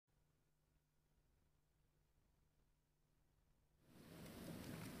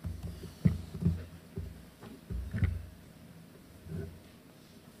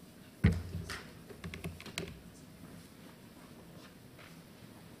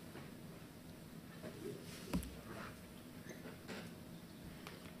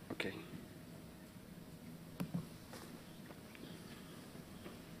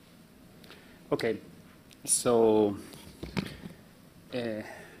Okay, so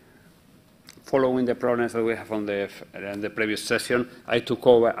following the problems that we have on the previous session,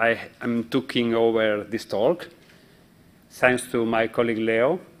 I'm taking over this talk, thanks to my colleague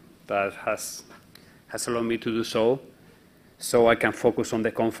Leo, that has allowed me to do so I can focus on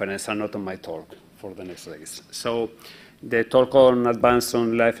the conference and not on my talk for the next days. So the talk on advanced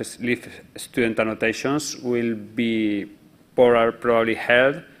on live student annotations will be probably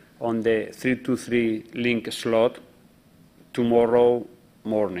held on the 3 to 3 link slot tomorrow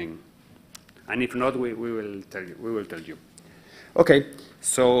morning. And if not, we will tell you. Okay,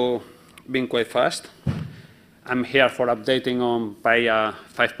 so being quite fast, I'm here for updating on Paella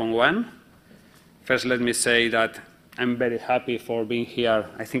 5.1. First, let me say that I'm very happy for being here.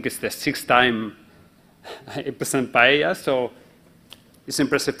 I think it's the 6th time I present Paella, so it's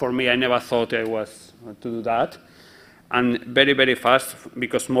impressive for me. I never thought I was to do that. And very, very fast,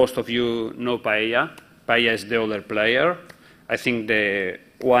 because most of you know Paella. Paella is the other player. I think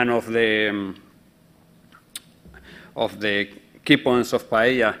one of the key points of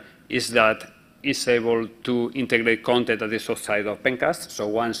Paella is that it's able to integrate content that is outside Opencast. So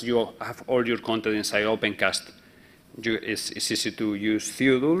once you have all your content inside Opencast, it's easy to use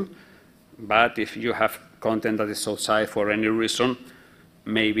Theodule. But if you have content that is outside for any reason,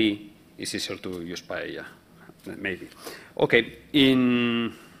 maybe it's easier to use Paella. Maybe. Okay.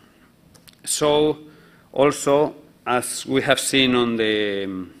 So also, as we have seen on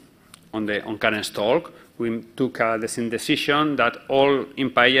Karen's talk, we took a design decision that all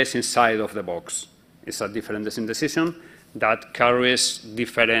in Paella is inside of the box. It's a different design decision that carries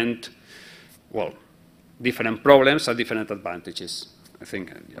different problems and different advantages. I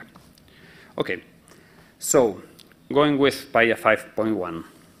think, yeah. Okay. So going with Paella 5.1,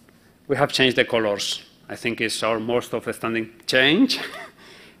 we have changed the colors. I think it's our most outstanding change.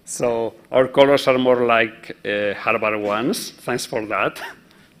 So our colors are more like Harvard ones. Thanks for that.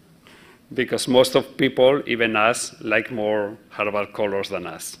 Because most of people, even us, like more Harvard colors than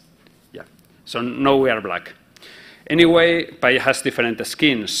us. Yeah. So now we are black. Anyway, Paella has different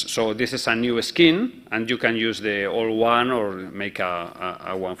skins. So this is a new skin, and you can use the old one or make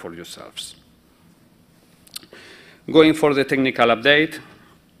a one for yourselves. Going for the technical update,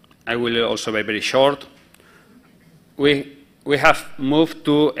 I will also be very short. We have moved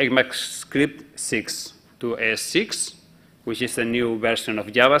to ECMAScript 6 to ES6, which is the new version of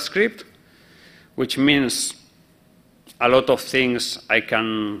JavaScript, which means a lot of things I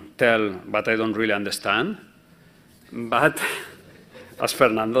can tell, but I don't really understand. But, as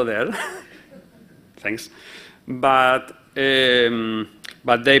Fernando there, thanks. But my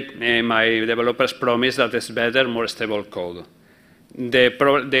developers promise that it's better, more stable code.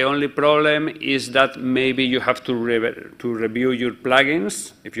 The only problem is that maybe you have to review your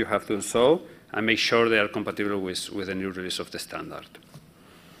plugins, if you have to so, and make sure they are compatible with the new release of the standard.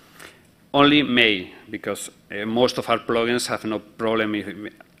 Only may, because most of our plugins have no problem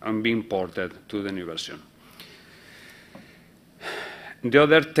on being ported to the new version. The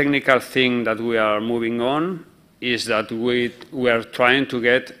other technical thing that we are moving on is that we are trying to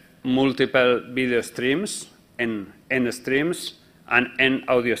get multiple video streams and N streams and N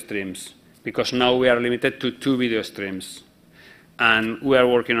audio streams, because now we are limited to 2 video streams. And we are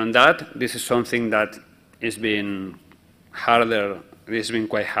working on that. This is something that has been harder. It's been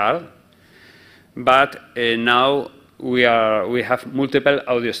quite hard. But now we have multiple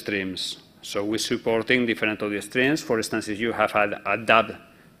audio streams. So we're supporting different audio streams. For instance, if you have a dubbed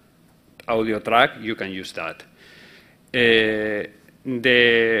audio track, you can use that.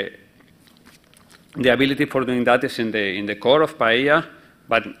 The ability for doing that is in the core of Paella,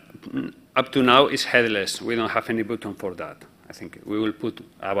 but up to now it's headless. We don't have any button for that. I think we will put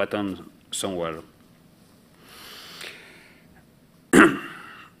a button somewhere.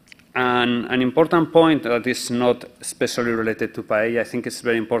 And an important point that is not especially related to Paella, I think it's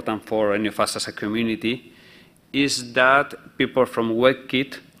very important for any of us as a community, is that people from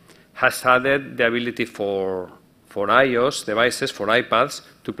WebKit has added the ability for iOS devices, for iPads,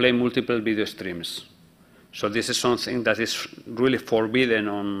 to play multiple video streams. So this is something that is really forbidden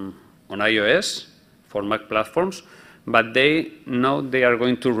on iOS for Mac platforms, but they know they are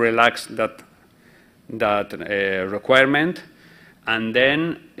going to relax that requirement, and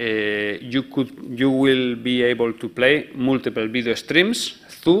then you will be able to play multiple video streams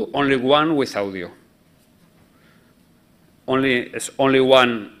through only one with audio. It's only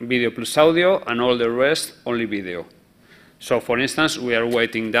one video plus audio, and all the rest only video. So, for instance, we are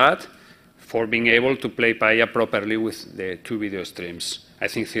waiting that for being able to play Paella properly with the 2 video streams. I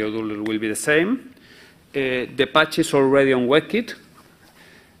think Theodule will be the same. The patch is already on WebKit,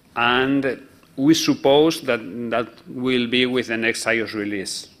 and we suppose that that will be with the next iOS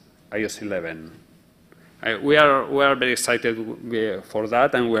release, iOS 11. We are very excited for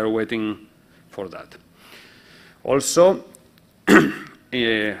that, and we are waiting for that. Also,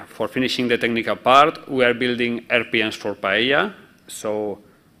 for finishing the technical part, we are building RPMs for Paella. So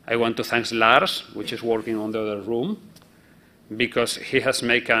I want to thank Lars, which is working on the other room, because he has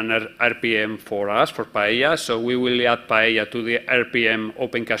made an RPM for us, for Paella. So we will add Paella to the RPM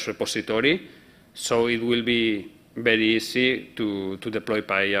Opencast repository. So it will be very easy to deploy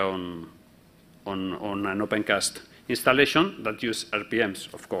Paella on an Opencast installation that use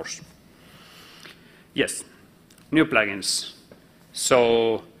RPMs, of course. Yes, new plugins.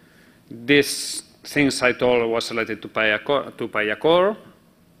 So these things I told was related to Paella Core.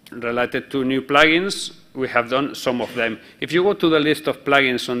 Related to new plugins, we have done some of them. If you go to the list of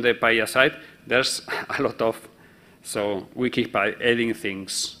plugins on the Paella site, there's a lot of, so we keep adding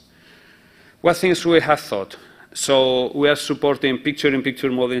things. What things we have thought? So we are supporting picture-in-picture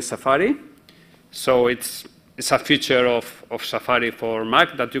mode in Safari. So it's a feature of Safari for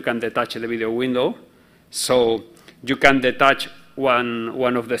Mac that you can detach the video window. So you can detach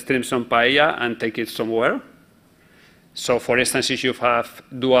one of the streams on Paella and take it somewhere. So for instance, if you have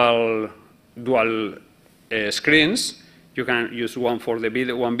dual screens, you can use one for the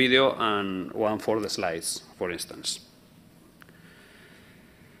video, one video and one for the slides, for instance.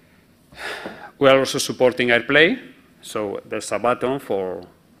 We are also supporting AirPlay. So there's a button for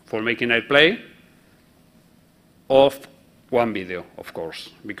making AirPlay of one video, of course,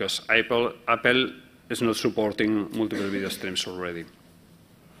 because Apple is not supporting multiple video streams already.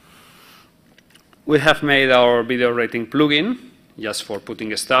 We have made our video rating plugin just for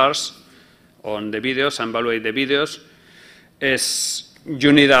putting stars on the videos and evaluate the videos.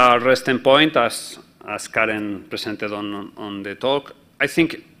 You need a rest endpoint, as Karen presented on the talk. I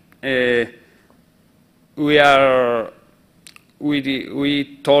think we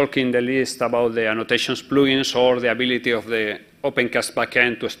talk in the list about the annotations plugins or the ability of the Opencast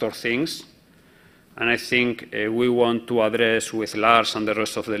backend to store things. And I think we want to address with Lars and the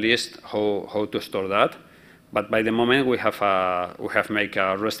rest of the list how to store that. But by the moment, we have made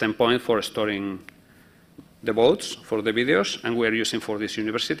a rest endpoint for storing the votes for the videos, and we are using for this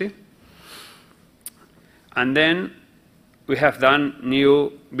university. And then we have done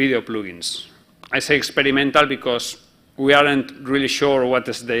new video plugins. I say experimental because we aren't really sure what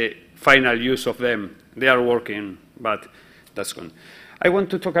is the final use of them. They are working, but that's good. I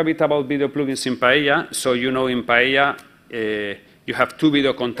want to talk a bit about video plugins in Paella. So you know in Paella, you have two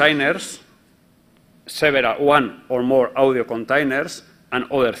video containers, one or more audio containers, and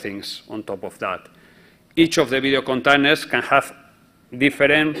other things on top of that. Each of the video containers can have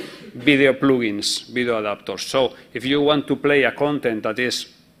different video plugins, video adapters. So if you want to play a content that is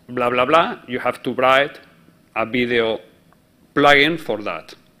blah, blah, blah, you have to write a video plugin for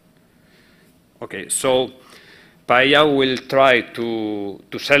that. Okay, so Paella will try to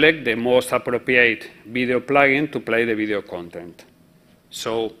select the most appropriate video plugin to play the video content.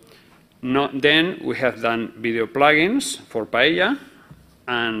 So then we have done video plugins for Paella,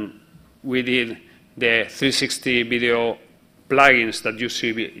 and we did the 360 video plugins that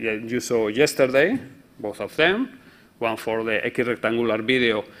you saw yesterday, both of them, one for the equirectangular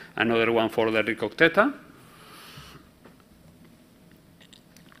video, another one for the Ricoh Theta.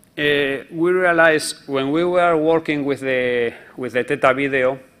 We realized when we were working with the Theta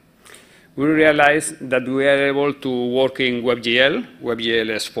video, we realized that we are able to work in WebGL. WebGL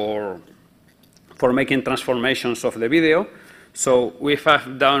is for making transformations of the video. So we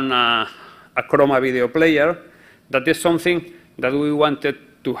have done a chroma video player. That is something that we wanted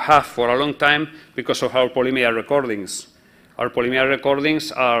to have for a long time because of our polymedia recordings. Our polymedia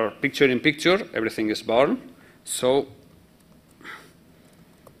recordings are picture-in-picture. Everything is born. So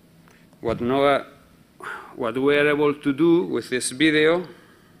what we are able to do with this video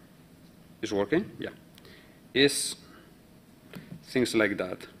is working, yeah, is things like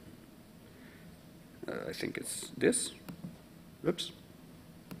that. I think it's this. Oops.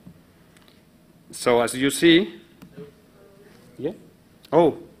 So as you see, yeah.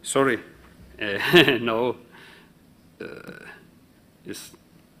 Oh, sorry. No. It's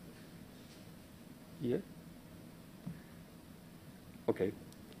yeah. Okay.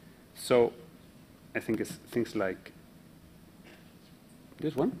 So I think it's things like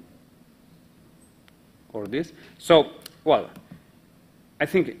this one or this. So, well, I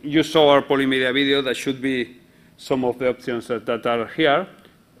think you saw our polymedia video. That should be some of the options that are here.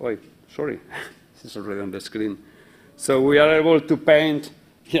 Oh, sorry, this is already on the screen. So we are able to paint,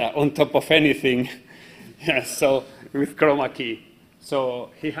 yeah, on top of anything. Yeah, so with chroma key. So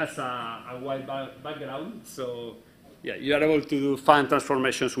he has a white background, so yeah, you are able to do fun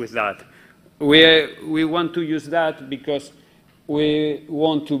transformations with that. We want to use that because we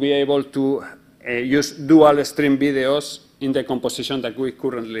want to be able to use dual stream videos in the composition that we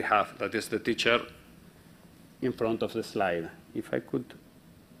currently have, that is the teacher in front of the slide. If I could,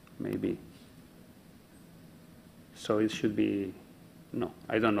 maybe. So it should be, no,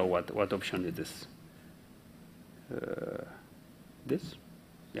 I don't know what option it is. This?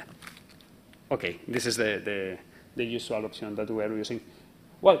 Yeah. Okay, this is the usual option that we are using.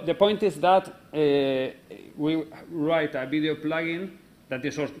 Well, the point is that we write a video plugin that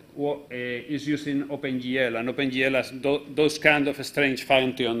is using OpenGL, and OpenGL has those kind of strange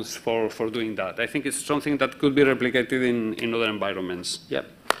functions for doing that. I think it's something that could be replicated in other environments. Yeah,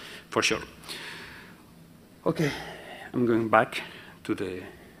 for sure. Okay, I'm going back to the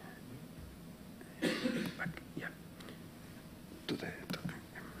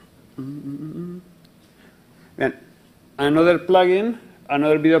And another plugin,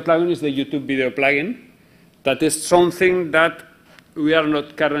 another video plugin is the YouTube video plugin. That is something that we are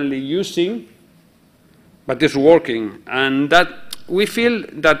not currently using, but is working. And that we feel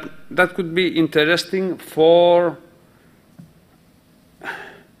that that could be interesting for,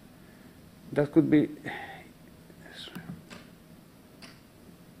 that could be,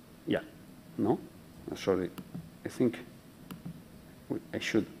 yeah, no, sorry, I think I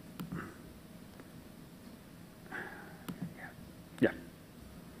should. Yeah.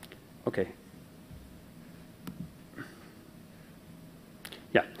 Okay.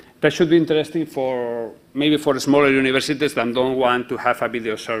 Yeah, that should be interesting for maybe for smaller universities that don't want to have a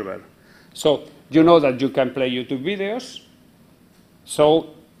video server. So you know that you can play YouTube videos.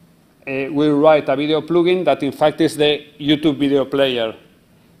 So we write a video plugin that in fact is the YouTube video player.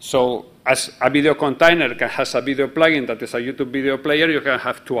 So as a video container has a video plugin that is a YouTube video player, you can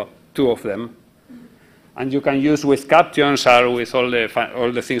have two of them. And you can use with captions or with all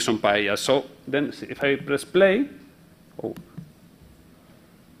the things on Paella. So then if I press play, oh,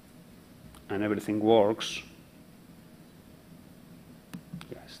 and everything works.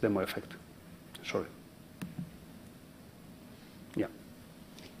 Yes, demo effect. Sorry. Yeah.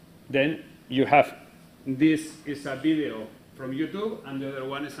 Then you have, this is a video from YouTube, and the other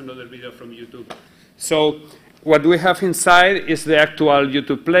one is another video from YouTube. So what we have inside is the actual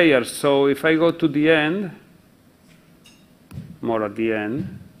YouTube player. So if I go to the end, more at the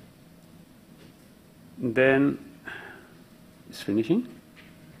end, then it's finishing.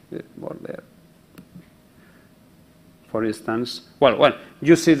 More there. For instance, well,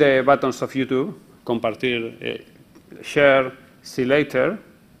 you see the buttons of YouTube, compartir, share, see later,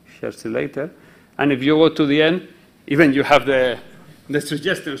 and if you go to the end, even you have the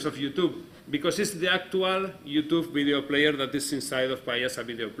suggestions of YouTube, because it's the actual YouTube video player that is inside of Paella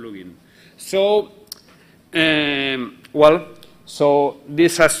video plugin. So, so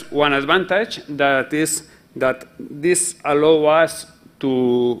this has one advantage, that is that this allows us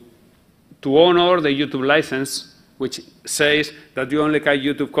to honor the YouTube license, which says that you only can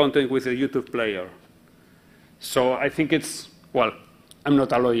YouTube content with a YouTube player. So I think it's, well, I'm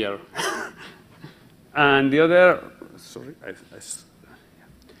not a lawyer. And the other, sorry,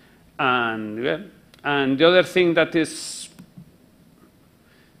 and the other thing that is,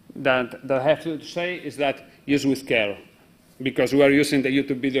 that I have to say is that use with care, because we are using the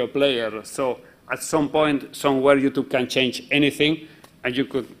YouTube video player. So at some point, somewhere, YouTube can change anything, and you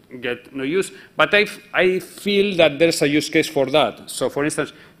could get no use. But I feel that there's a use case for that. So for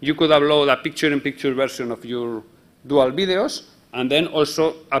instance, you could upload a picture-in-picture version of your dual videos, and then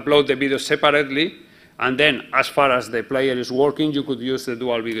also upload the video separately. And then, as far as the player is working, you could use the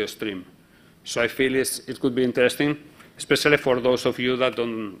dual video stream. So I feel it could be interesting, especially for those of you that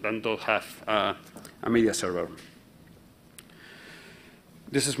don't have a media server.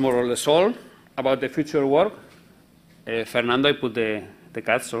 This is more or less all about the future work. Fernando, I put the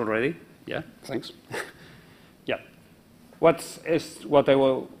cats already. Yeah, thanks. Yeah. What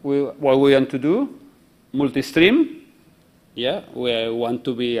we want to do? Multi-stream. Yeah, we want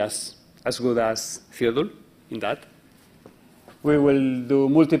to be as good as Theodul in that. We will do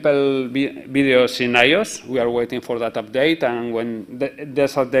multiple videos in iOS. We are waiting for that update, and when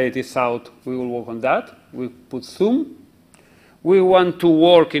this update is out, we will work on that. We put Zoom. We want to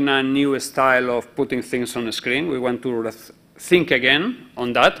work in a new style of putting things on the screen. We want to think again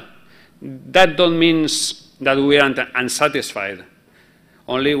on that. That don't mean that we are unsatisfied.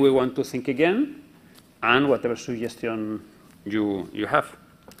 Only we want to think again, and whatever suggestion you have.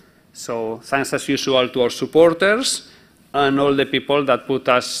 So thanks as usual to our supporters and all the people that put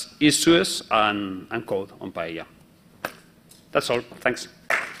us issues and code on Paella. That's all. Thanks.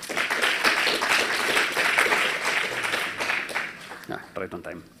 Right on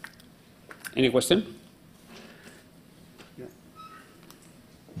time. Any question? Yeah.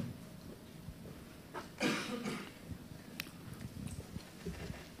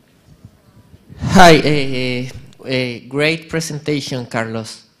 Hi, great presentation,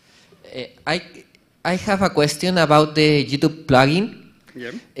 Carlos. I have a question about the YouTube plugin.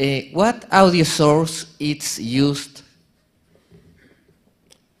 Yeah. What audio source it's used?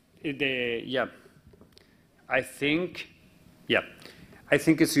 Yeah. I think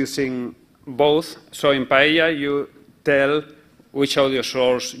it's using both. So in Paella, you tell which audio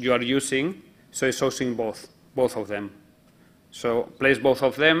source you are using. So it's using both of them. So place both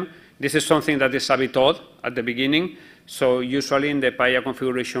of them. This is something that is a bit odd at the beginning. So usually in the Paella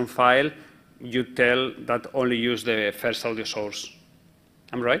configuration file, you tell that only use the first audio source.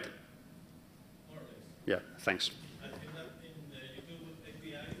 I'm right? Yeah, thanks. I think that in the YouTube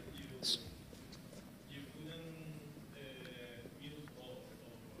API, you couldn't mute or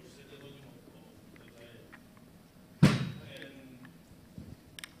set the volume of the file.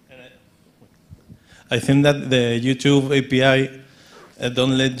 I think that the YouTube API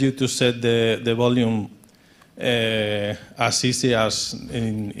don't let you to set the volume as easy as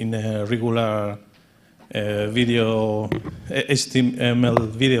in a regular video HTML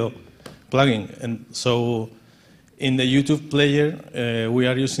video plugin, and so in the YouTube player we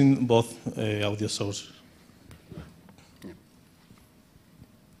are using both audio sources. Yeah.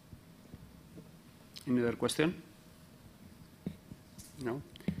 Any other question? No.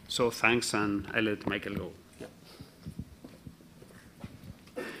 So thanks, and I let Michael go. Yeah.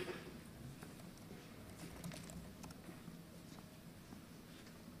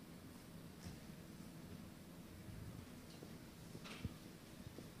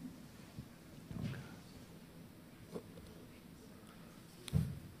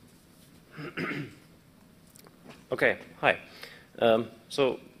 Okay, hi.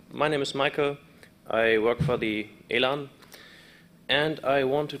 So my name is Michael. I work for the ELAN, and I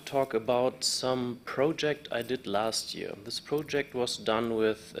want to talk about some project I did last year. This project was done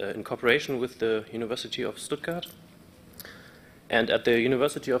with, in cooperation with the University of Stuttgart. And at the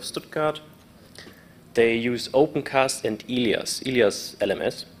University of Stuttgart, they use Opencast and Ilias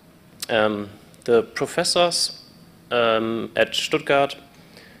LMS. The professors at Stuttgart,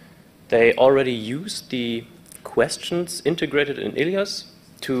 they already used the questions integrated in Ilias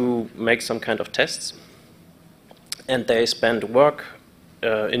to make some kind of tests. And they spent work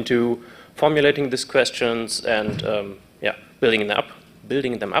into formulating these questions and building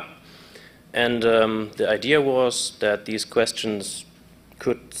them up. And the idea was that these questions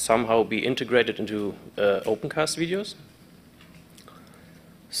could somehow be integrated into Opencast videos.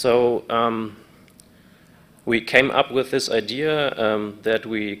 So we came up with this idea that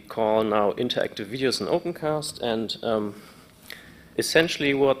we call now interactive videos in Opencast, and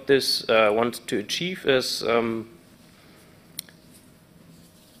essentially what this wants to achieve is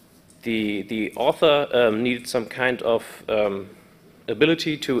the author needed some kind of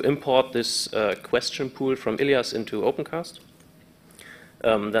ability to import this question pool from Ilias into Opencast.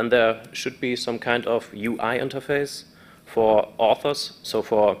 Then there should be some kind of UI interface for authors, so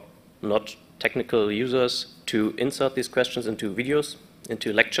for not technical users, to insert these questions into videos,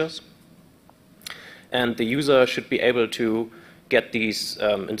 into lectures. And the user should be able to get these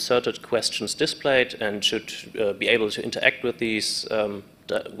inserted questions displayed and should be able to interact with these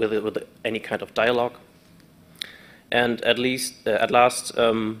with any kind of dialogue. And at last,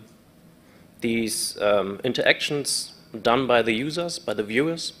 these interactions done by the users, by the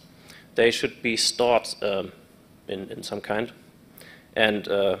viewers, they should be stored in some kind. And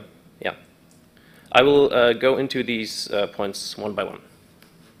I will go into these points one by one.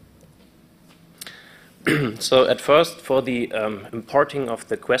 So at first, for the importing of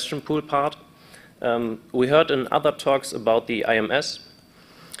the question pool part, we heard in other talks about the IMS.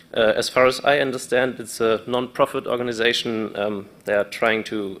 As far as I understand, it's a non-profit organization. They are trying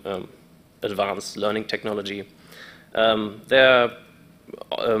to advance learning technology. They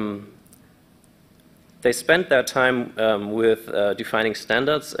spend their time with defining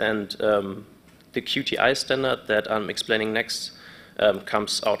standards, and the QTI standard that I'm explaining next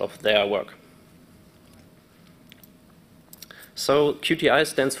comes out of their work. So QTI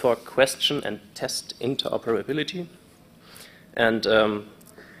stands for Question and Test Interoperability, and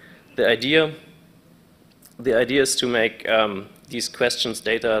the idea is to make these questions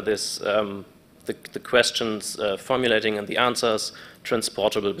data, the questions formulating and the answers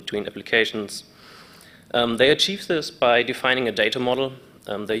transportable between applications. They achieve this by defining a data model.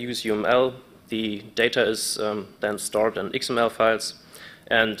 They use UML. the data is then stored in XML files.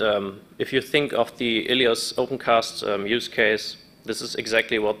 And if you think of the Ilias Opencast use case, this is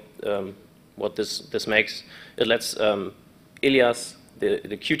exactly what this makes. It lets Ilias,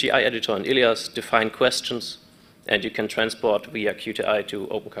 the QTI editor in Ilias, define questions, and you can transport via QTI to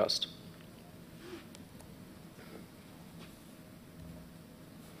Opencast.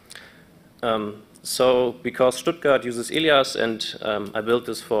 So because Stuttgart uses Ilias, and I built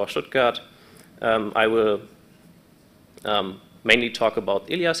this for Stuttgart, I will mainly talk about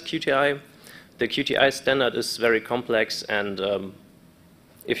Ilias QTI. The QTI standard is very complex, and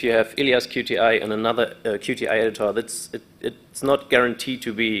if you have Ilias QTI and another QTI editor, it's not guaranteed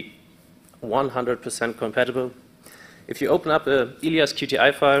to be 100% compatible. If you open up a Ilias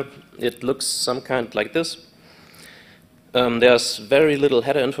QTI file, it looks some kind like this. There's very little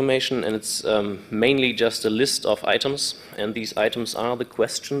header information, and it's mainly just a list of items, and these items are the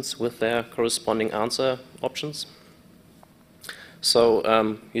questions with their corresponding answer options.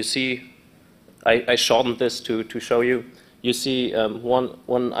 So you see, I shortened this to show you. You see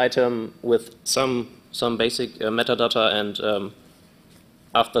one item with some basic metadata, and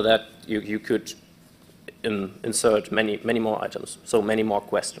after that you could insert many more items, so many more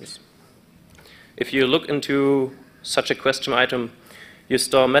questions. If you look into such a question item, you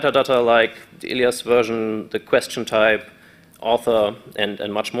store metadata like the Ilias version, the question type, author,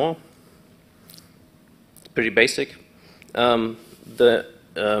 and much more. Pretty basic. The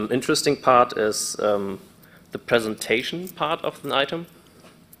interesting part is the presentation part of an item.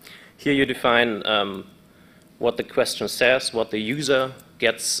 Here you define what the question says, what the user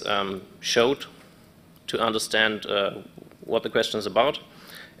gets showed to understand what the question is about.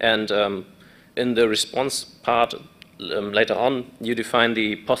 And in the response part, later on, you define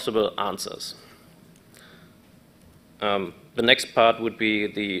the possible answers. The next part would be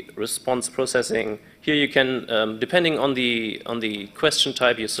the response processing. Here you can, depending on the question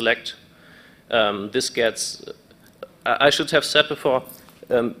type you select, this gets, I should have said before,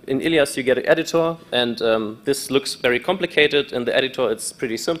 in Ilias you get an editor, and this looks very complicated. In the editor it's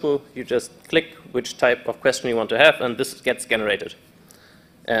pretty simple. You just click which type of question you want to have, and this gets generated.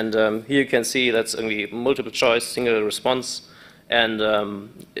 And here you can see that's only multiple choice, single response, and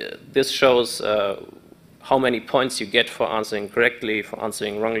this shows how many points you get for answering correctly, for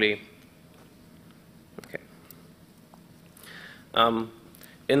answering wrongly. Okay.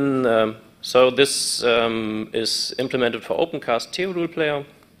 So this is implemented for Opencast Turro Player.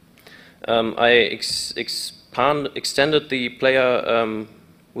 I extended the player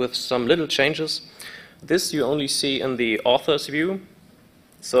with some little changes. This you only see in the author's view.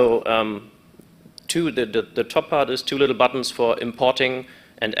 So the top part is two little buttons for importing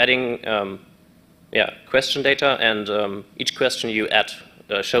and adding question data, and each question you add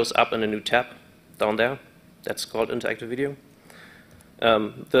shows up in a new tab down there. That's called interactive video.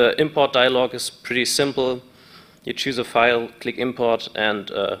 The import dialog is pretty simple. You choose a file, click import,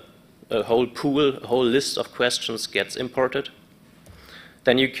 and a whole pool, a whole list of questions gets imported.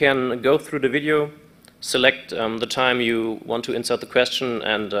 Then you can go through the video, select the time you want to insert the question,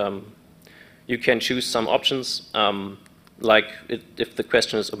 and you can choose some options, like if the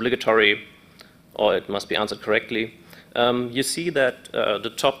question is obligatory or it must be answered correctly. You see that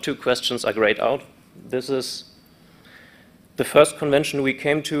the top two questions are grayed out. This is the first convention we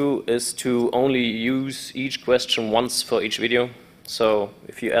came to, is to only use each question once for each video. So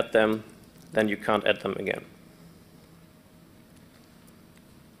if you add them, then you can't add them again.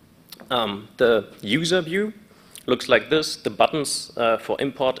 The user view looks like this. The buttons for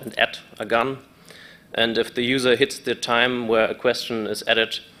import and add are gone. And if the user hits the time where a question is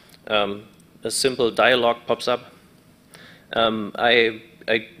added, a simple dialog pops up. I'm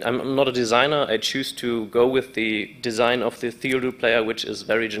not a designer. I choose to go with the design of the Turro player, which is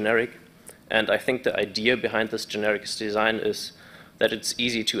very generic. And I think the idea behind this generic design is that it's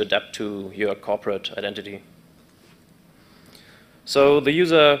easy to adapt to your corporate identity. So the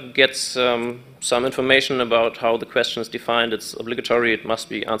user gets some information about how the question is defined. It's obligatory. It must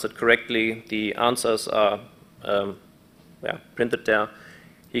be answered correctly. The answers are printed there.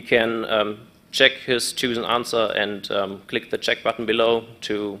 He can check his chosen answer and click the check button below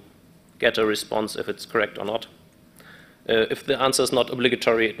to get a response if it's correct or not. If the answer is not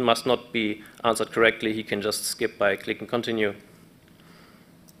obligatory, it must not be answered correctly, he can just skip by clicking continue.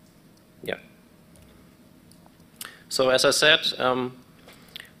 Yeah. So as I said,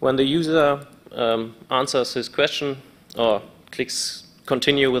 when the user answers his question or clicks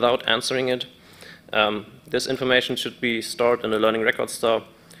continue without answering it, this information should be stored in the learning record store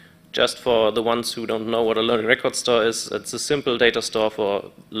Just for the ones who don't know what a learning record store is, it's a simple data store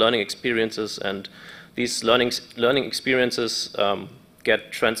for learning experiences, and these learning experiences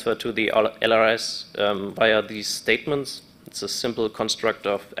get transferred to the LRS via these statements. It's a simple construct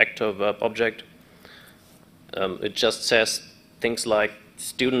of actor, verb, object. It just says things like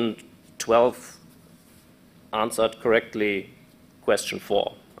student 12 answered correctly question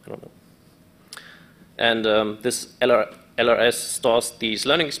 4. I don't know. And this LRS stores these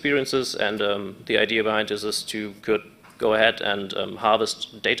learning experiences, and the idea behind this is to go ahead and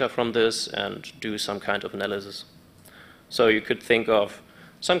harvest data from this and do some kind of analysis. So you could think of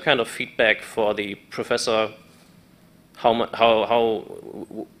some kind of feedback for the professor,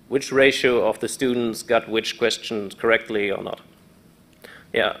 which ratio of the students got which questions correctly or not.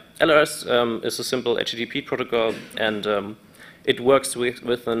 Yeah, LRS is a simple HTTP protocol, and it works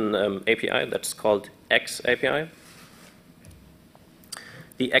with an API that's called X API.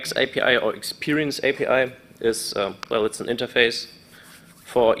 The X API, or Experience API, is, well, it's an interface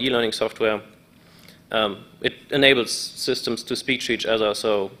for e-learning software. It enables systems to speak to each other,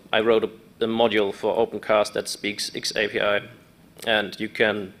 so I wrote a module for Opencast that speaks X API, and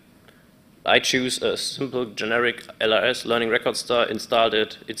I choose a simple generic LRS, learning record store, installed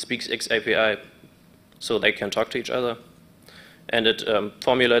it, it speaks X API, so they can talk to each other. And it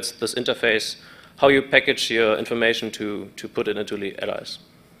formulates this interface, how you package your information to put it into the LRS.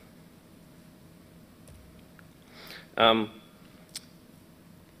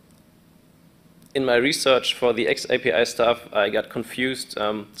 In my research for the X API stuff, I got confused,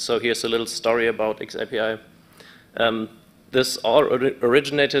 so here's a little story about X API. This all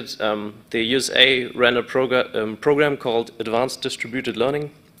originated, the USA ran a program called Advanced Distributed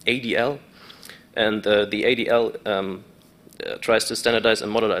Learning, ADL, and the ADL tries to standardize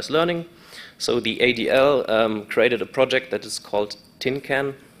and modelize learning. So the ADL created a project that is called Tin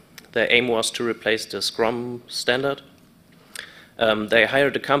Can. Their aim was to replace the Scrum standard. They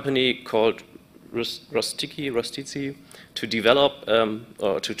hired a company called Rustici to develop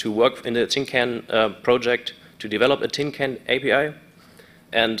or to work in the Tin Can project to develop a Tin Can API.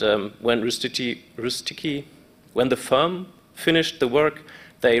 And when the firm finished the work,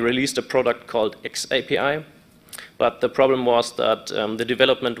 they released a product called X API. But the problem was that the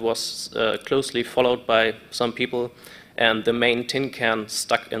development was closely followed by some people, and the main tin can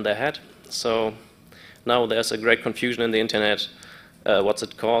stuck in their head. So now there's a great confusion in the internet. What's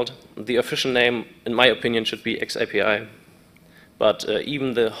it called? The official name, in my opinion, should be X API. But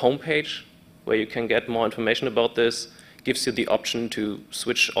even the homepage, where you can get more information about this, gives you the option to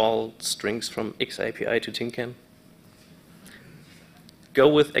switch all strings from X API to tin can. Go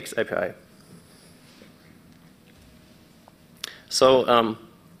with X API. So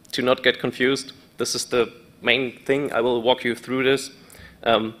to not get confused, this is the main thing. I will walk you through this.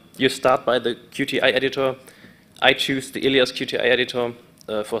 You start by the QTI editor. I choose the Ilias QTI editor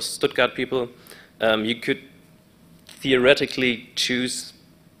for Stuttgart people. You could theoretically choose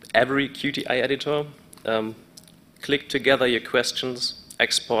every QTI editor. Click together your questions,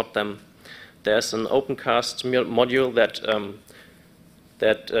 export them. There's an Opencast module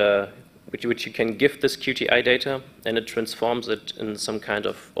which you can give this QTI data, and it transforms it in some kind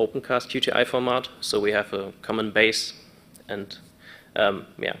of Opencast QTI format. So we have a common base, and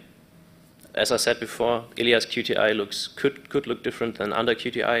yeah. As I said before, Ilias QTI could look different than under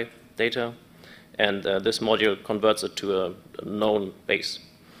QTI data, and this module converts it to a known base.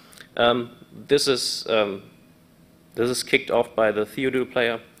 This is kicked off by the Theodore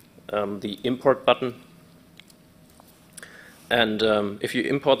player, the import button. And if you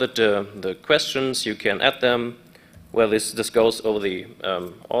imported the questions, you can add them. Well, this goes over the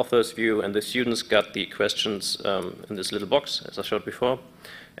author's view, and the students got the questions in this little box, as I showed before.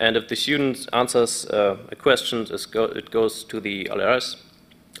 And if the student answers a question, it goes to the LRS.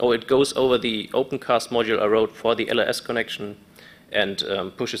 Or it goes over the Opencast module I wrote for the LRS connection and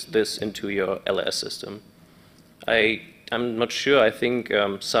pushes this into your LRS system. I'm not sure. I think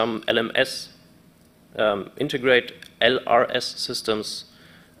some LMS integrate LRS systems.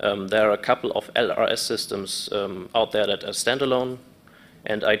 There are a couple of LRS systems out there that are standalone,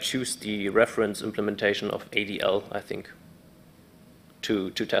 and I choose the reference implementation of ADL, I think,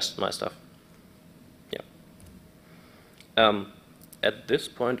 to test my stuff. Yeah. At this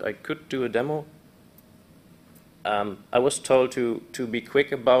point, I could do a demo. I was told to be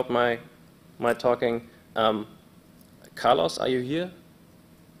quick about my talking. Carlos, are you here?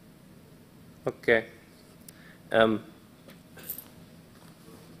 Okay.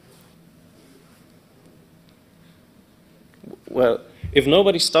 Well, if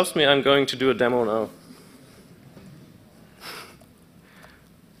nobody stops me, I'm going to do a demo now.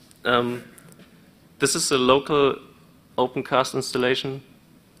 This is a local Opencast installation.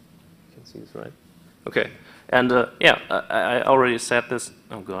 You can see this, right? Okay. And yeah, I already said this.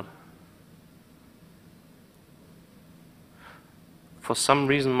 Oh, God. For some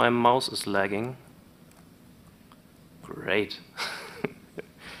reason, my mouse is lagging. Great.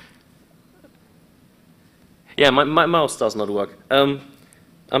 Yeah, my mouse does not work.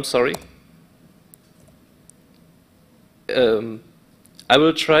 I'm sorry. I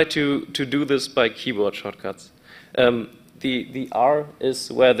will try to do this by keyboard shortcuts. The R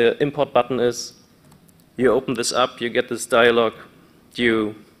is where the import button is. You open this up, you get this dialog.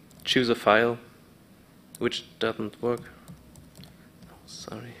 You choose a file, which doesn't work. Oh,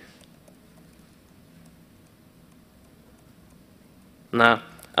 sorry. Nah,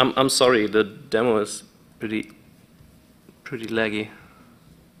 I'm sorry. The demo is pretty laggy.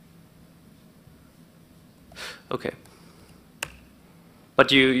 Okay.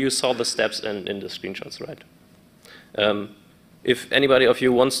 But you saw the steps in the screenshots, right? If anybody of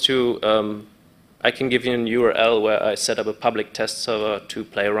you wants to, I can give you an URL where I set up a public test server to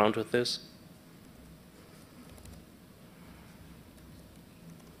play around with this.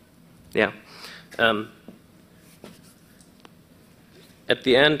 Yeah. At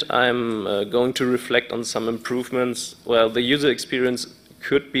the end, I'm going to reflect on some improvements. Well, the user experience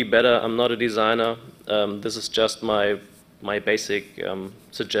could be better. I'm not a designer. This is just my basic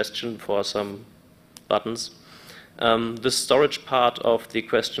suggestion for some buttons. The storage part of the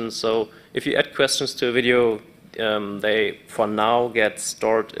questions. So if you add questions to a video, they for now get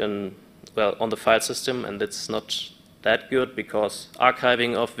stored in, well, on the file system, and it's not that good because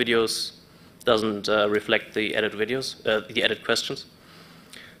archiving of videos doesn't reflect the added videos, the added questions.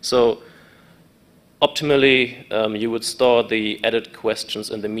 So optimally, you would store the added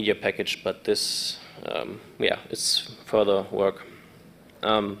questions in the media package, but this, yeah, it's further work.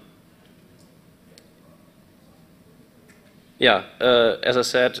 Yeah, as I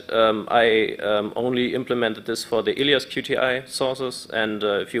said, I only implemented this for the Ilias QTI sources, and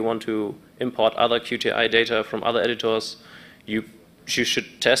if you want to import other QTI data from other editors, you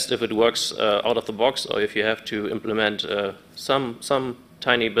should test if it works out of the box, or if you have to implement some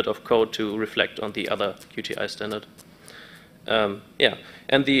tiny bit of code to reflect on the other QTI standard. Yeah,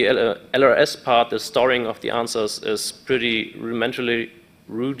 and the LRS part, the storing of the answers, is pretty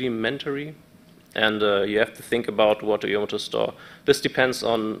rudimentary, and you have to think about what you want to store. This depends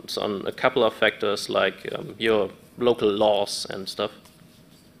on a couple of factors, like your local laws and stuff.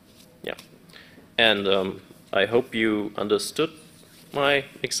 Yeah, and I hope you understood my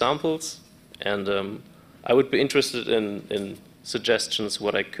examples, and I would be interested in suggestions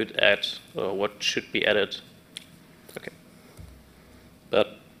what I could add or what should be added. Okay.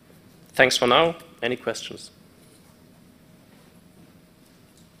 But thanks for now. Any questions?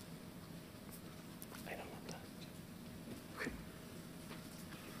 I don't want that. Okay.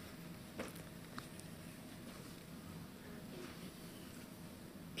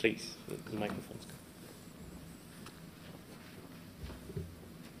 Please, the microphone's good.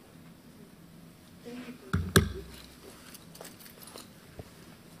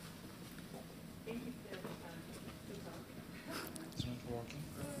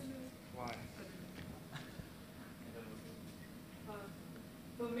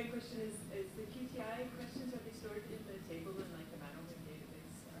 My question is the QTI questions, are they stored in the table in like the manual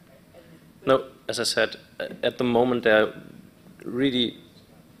database? Okay. No, as I said, at the moment they're really,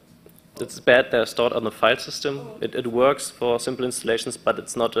 it's bad they're stored on the file system. It works for simple installations, but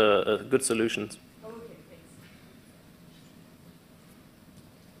it's not a good solution. Oh, okay,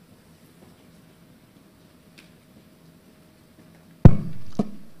 thanks.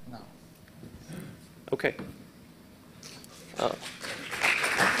 No. Okay.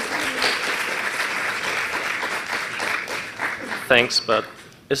 Thanks, but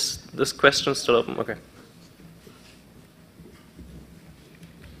is this question still open? Okay.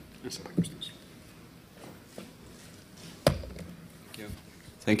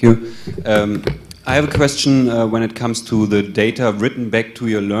 Thank you. I have a question when it comes to the data written back to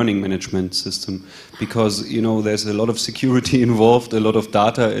your learning management system, because there's a lot of security involved. A lot of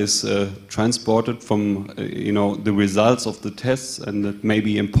data is transported from the results of the tests, and that may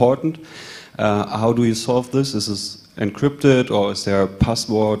be important. How do you solve this? Is this encrypted, or is there a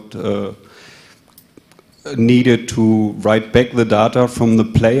password needed to write back the data from the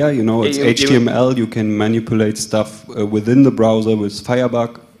player? It's HTML. You can manipulate stuff within the browser with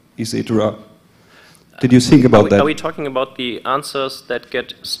Firebug, etc. Did you think about that? Are we talking about the answers that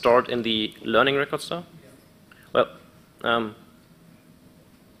get stored in the learning record store? Well,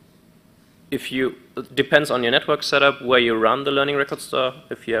 it depends on your network setup, where you run the learning record store,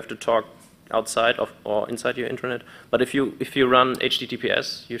 if you have to talk outside of or inside your internet. But if you run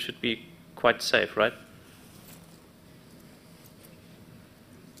HTTPS, you should be quite safe, right?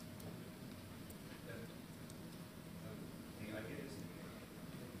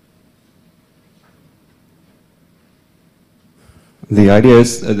 The idea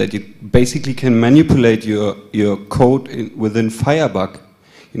is that you basically can manipulate your code within Firebug.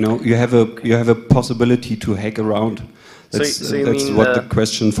 You know, you have a possibility to hack around. That's, so you that's mean what the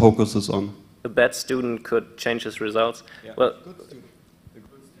question focuses on. A bad student could change his results. Yeah. Well,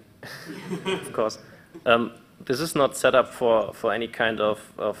 of course, this is not set up for any kind of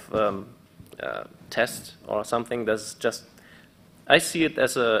test or something. That's just, I see it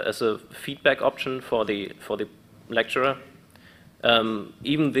as a feedback option for the lecturer.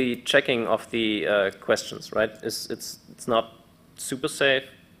 Even the checking of the questions, right? It's not super safe.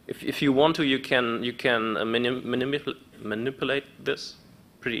 If you want to, you can manipulate this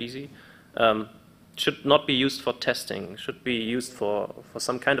pretty easy. Should not be used for testing. Should be used for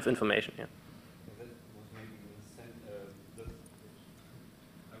some kind of information. Yeah.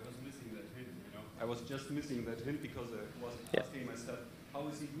 I was missing that hint. You know, I was just missing that hint because I was asking myself, how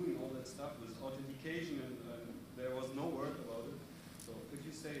is he doing all that stuff with authentication, and there was no word about it. So if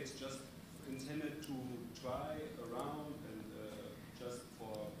you say it's just intended to try around and just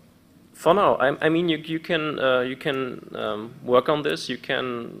for. For now, I mean, you can work on this. You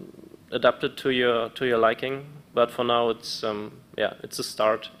can adapt it to your liking. But for now, it's yeah, it's a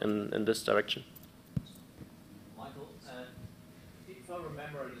start in this direction. Michael, if I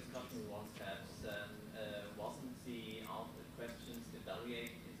remember a discussion once that wasn't the questions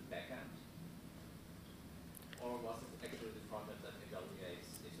evaluated in the backend, or was it actually the front end that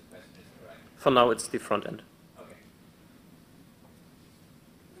evaluates if the question is correct? For now, it's the front end.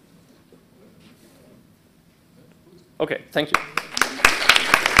 Okay, thank you.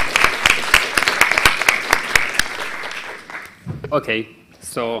 Okay,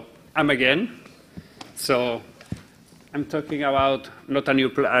 so I'm again. So I'm talking about not a new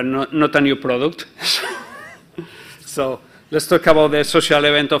product. So let's talk about the social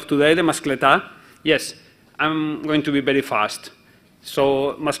event of today, the Mascleta. Yes, I'm going to be very fast.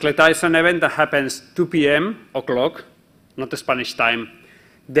 So Mascleta is an event that happens 2 p.m. o'clock, not Spanish time,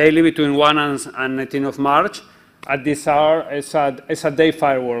 daily between 1 and 19 of March. At this hour, it's a day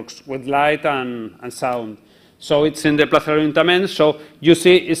fireworks with light and sound. So it's in the Plaza del Ayuntamiento, so you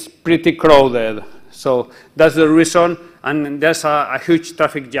see it's pretty crowded. So that's the reason, and there's a huge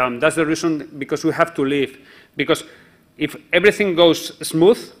traffic jam. That's the reason, because we have to leave. Because if everything goes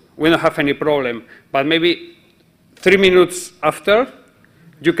smooth, we don't have any problem. But maybe 3 minutes after,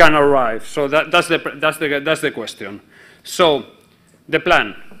 you can arrive. So that's the question. So the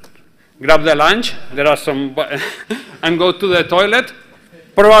plan. Grab the lunch, there are some, and go to the toilet,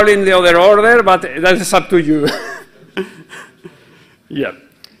 probably in the other order, but that is up to you. Yeah.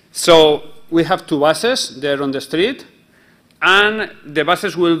 So we have 2 buses there on the street, and the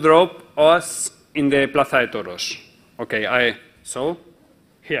buses will drop us in the Plaza de Toros. Okay, so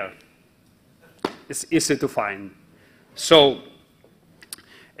here. It's easy to find. So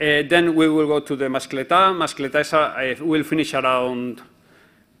then we will go to the Mascleta. Mascleta will finish around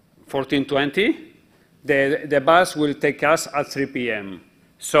 14:20, the bus will take us at 3 p.m.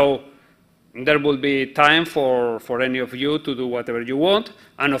 So there will be time for any of you to do whatever you want,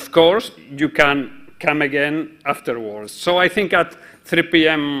 and of course you can come again afterwards. So I think at 3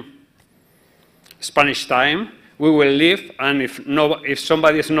 p.m. Spanish time we will leave, and if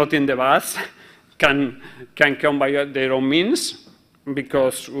somebody is not in the bus, can come by their own means,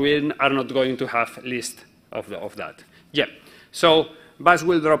 because we are not going to have a list of that. Yeah. So bus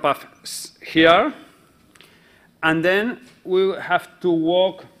will drop off here, and then we will have to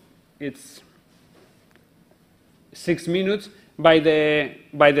walk, it's 6 minutes, by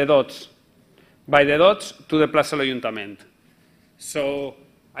the dots to the Plaza del Ayuntamiento. So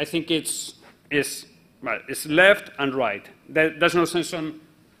I think it's left and right. There's no sense on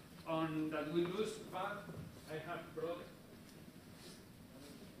that we lose, but I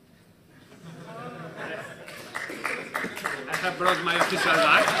have brought my official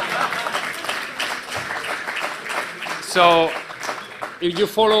bag. So if you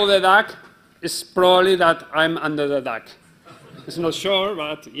follow the duck, it's probably that I'm under the duck. It's not sure,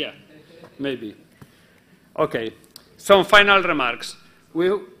 but yeah, maybe. Okay, some final remarks. We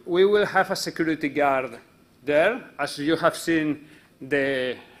will have a security guard there. As you have seen,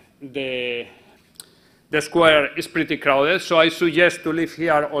 the square is pretty crowded, so I suggest to leave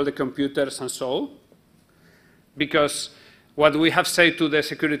here all the computers and so, because What we have said to the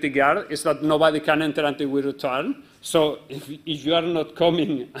security guard is that nobody can enter until we return. So if you are not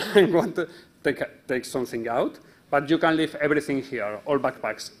coming and want to take something out, but you can leave everything here, all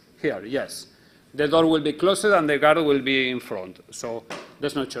backpacks here, yes. The door will be closed and the guard will be in front. So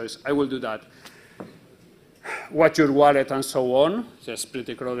there's no choice. I will do that. Watch your wallet and so on. It's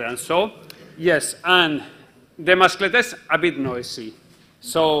pretty crowded and so. Yes, and the masclet is a bit noisy.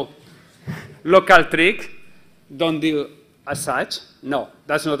 So local trick, don't do as such. No,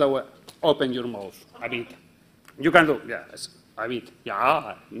 that's not a way. Open your mouth a bit. You can do, yes, a bit.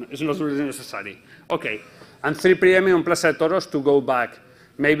 Yeah, it's not really necessary. Okay, and 3 p.m. on Plaza de Toros to go back.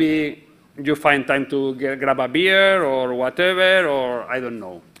 Maybe you find time to grab a beer or whatever, or I don't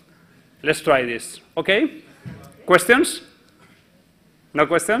know. Let's try this, okay? Questions? No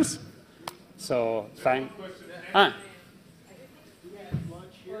questions? So, fine.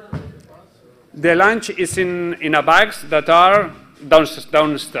 The lunch is in a bags that are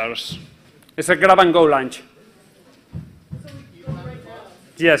downstairs. It's a grab and go lunch.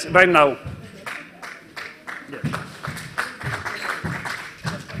 Yes, right now. Yes.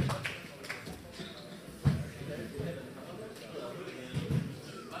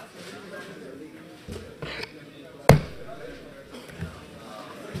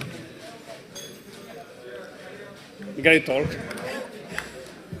 Great talk.